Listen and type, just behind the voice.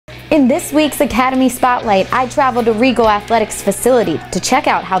In this week's Academy Spotlight, I traveled to Regal Athletics facility to check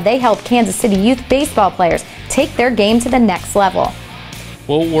out how they help Kansas City youth baseball players take their game to the next level.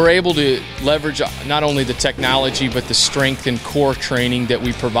 Well, we're able to leverage not only the technology but the strength and core training that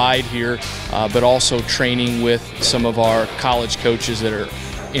we provide here, but also training with some of our college coaches that are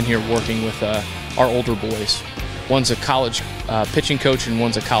in here working with our older boys. One's a college pitching coach and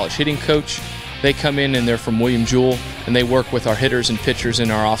one's a college hitting coach. They come in and they're from William Jewell, and they work with our hitters and pitchers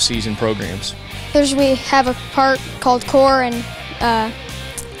in our off-season programs. We have a part called core, and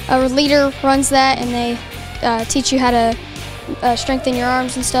a leader runs that, and they teach you how to strengthen your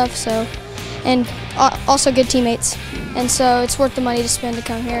arms and stuff. So, and also good teammates, and so it's worth the money to spend to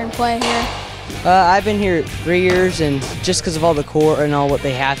come here and play here. I've been here 3 years, and just because of all the core and all what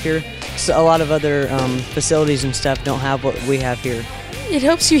they have here, so a lot of other facilities and stuff don't have what we have here. It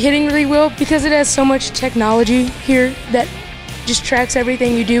helps you hitting really well because it has so much technology here that just tracks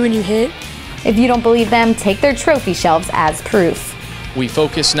everything you do when you hit. If you don't believe them, take their trophy shelves as proof. We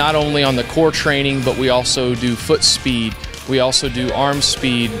focus not only on the core training, but we also do foot speed. We also do arm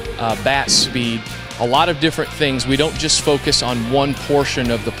speed, bat speed, a lot of different things. We don't just focus on one portion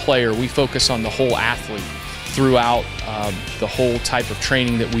of the player. We focus on the whole athlete throughout the whole type of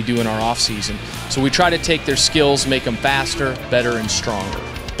training that we do in our off season. So we try to take their skills, make them faster, better, and stronger.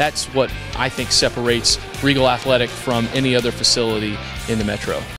 That's what I think separates Regal Athletic from any other facility in the Metro.